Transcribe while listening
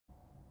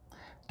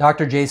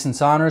Dr. Jason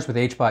Saunders with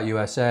HBOT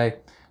USA.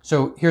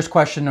 So here's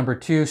question number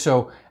 2.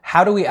 So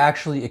how do we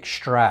actually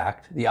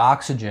extract the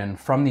oxygen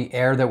from the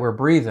air that we're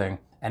breathing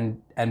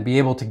and be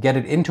able to get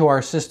it into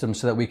our system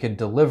so that we could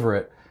deliver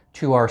it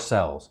to our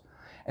cells?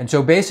 And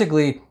so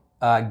basically,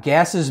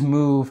 gases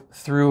move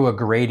through a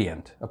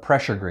gradient, a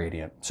pressure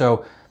gradient.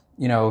 So,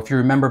 if you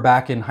remember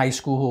back in high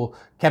school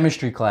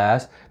chemistry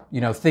class,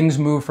 things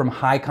move from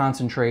high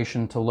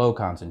concentration to low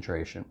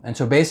concentration. And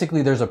so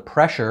basically there's a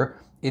pressure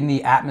in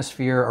the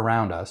atmosphere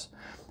around us.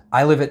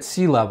 I live at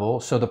sea level,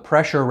 so the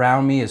pressure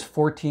around me is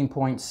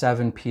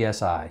 14.7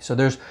 psi. So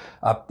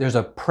there's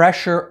a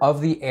pressure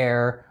of the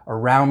air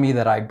around me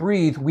that I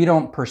breathe. We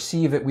don't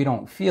perceive it, we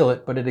don't feel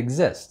it, but it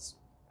exists.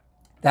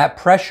 That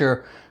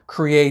pressure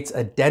creates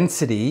a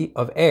density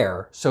of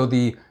air. So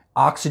the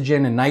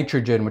oxygen and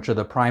nitrogen, which are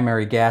the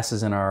primary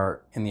gases in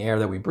the air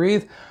that we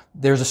breathe,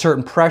 there's a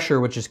certain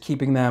pressure which is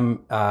keeping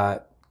them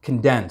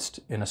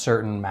condensed in a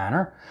certain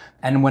manner.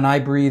 And when I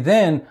breathe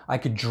in, I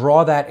could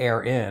draw that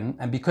air in.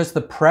 And because the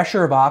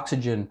pressure of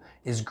oxygen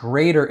is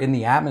greater in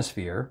the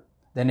atmosphere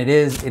than it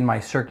is in my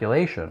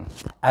circulation,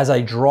 as I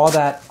draw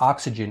that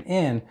oxygen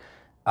in,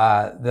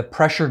 the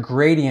pressure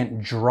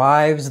gradient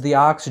drives the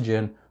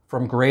oxygen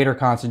from greater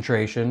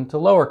concentration to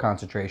lower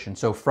concentration.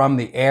 So from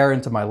the air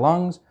into my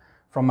lungs,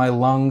 from my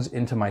lungs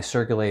into my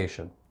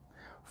circulation.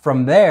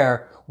 From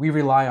there, we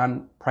rely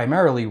on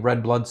primarily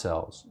red blood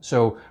cells.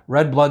 So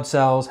red blood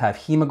cells have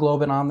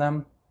hemoglobin on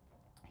them.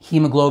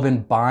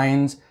 Hemoglobin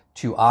binds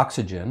to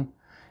oxygen,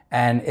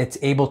 and it's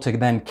able to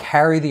then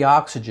carry the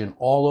oxygen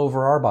all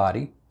over our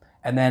body.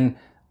 And then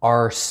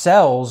our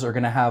cells are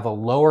going to have a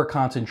lower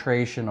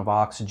concentration of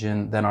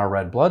oxygen than our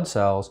red blood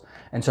cells.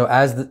 And so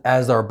as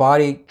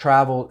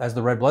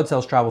the red blood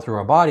cells travel through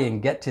our body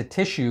and get to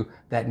tissue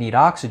that need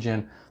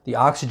oxygen, the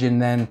oxygen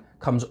then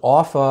comes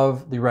off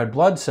of the red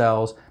blood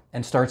cells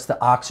and starts to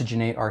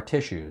oxygenate our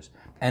tissues.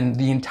 And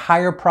the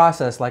entire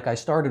process, like I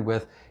started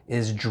with,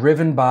 is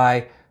driven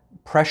by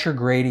pressure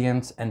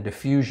gradients and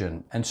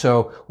diffusion. And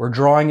so we're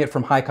drawing it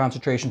from high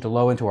concentration to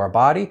low into our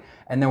body,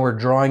 and then we're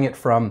drawing it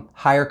from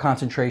higher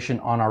concentration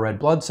on our red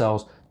blood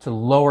cells to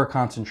lower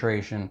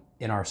concentration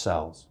in our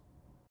cells.